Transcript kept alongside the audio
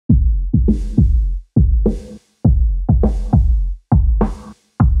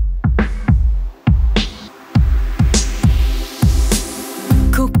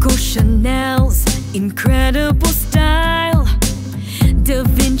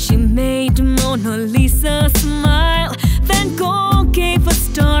Vinci made Mona Lisa smile. Van Gogh gave us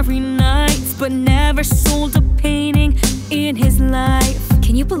starry nights, but never sold a painting in his life.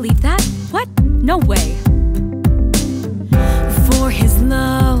 Can you believe that? What? No way. For his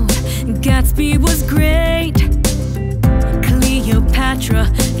love, Gatsby was great.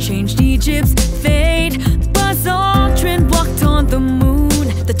 Cleopatra changed Egypt's fate. Buzz Aldrin walked on the moon.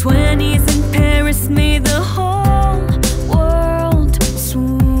 The 20s in Paris made the whole world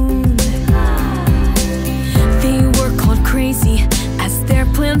swoon. They were called crazy as their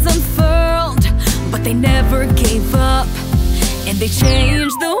plans unfurled, but they never gave up, and they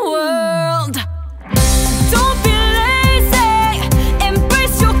changed the world. Don't be lazy,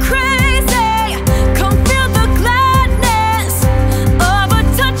 embrace your crazy. Come feel the gladness of a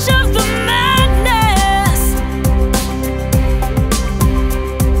touch of the madness.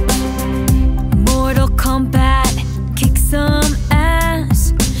 Mortal Kombat, kick some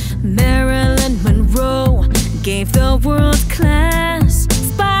ass. Marilyn Monroe gave the world class.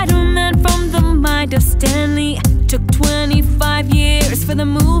 Spider-Man from the mind of Stan Lee took 25 years for the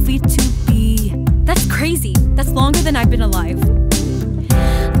movie to be. That's crazy. That's longer than I've been alive.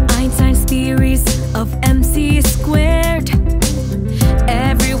 Einstein's theories of MC squared.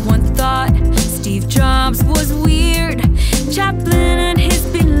 Everyone thought Steve Jobs was weird. Chaplin and his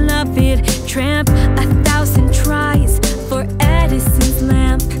beloved tramp, 1,000 tries for Edison's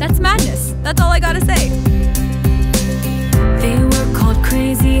lamp. That's madness. That's all I gotta say. They were called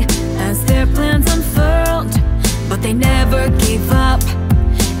crazy as their plans unfurled, but they never gave up,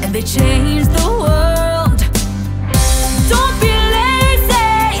 and they changed the world. Don't be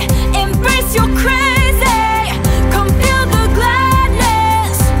lazy, embrace your crazy. Come feel the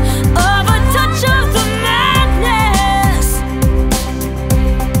gladness of a touch of the madness.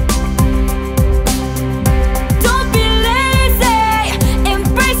 Don't be lazy,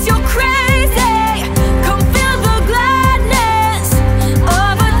 embrace your crazy. Come feel the gladness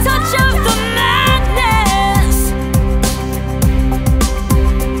of a touch of the madness.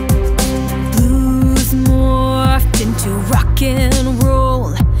 Blues morphed into rock and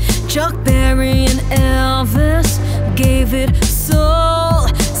roll. Chuck Berry and Elvis gave it soul.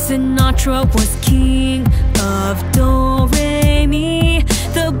 Sinatra was king of do-re-mi.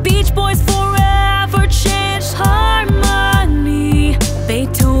 The Beach Boys forever changed harmony.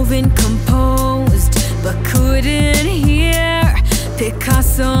 Beethoven composed but couldn't hear.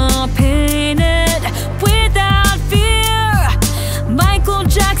 Picasso painted without fear. Michael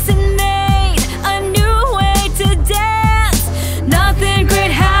Jackson made a new way to dance. Nothing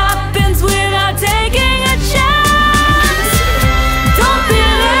great happens without taking a chance. Don't be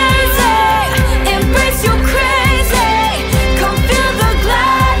lazy, embrace your crazy. Come feel the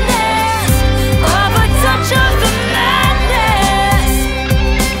gladness of a touch of the madness.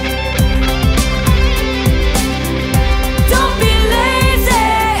 Don't be lazy,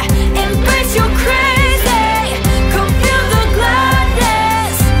 embrace your crazy. Come feel the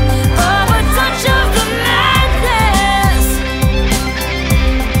gladness of a touch of the madness.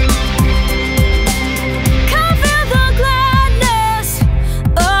 Come feel the gladness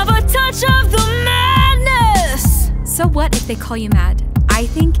of a touch of the madness. So what if they call you mad? I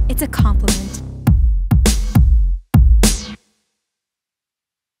think it's a compliment.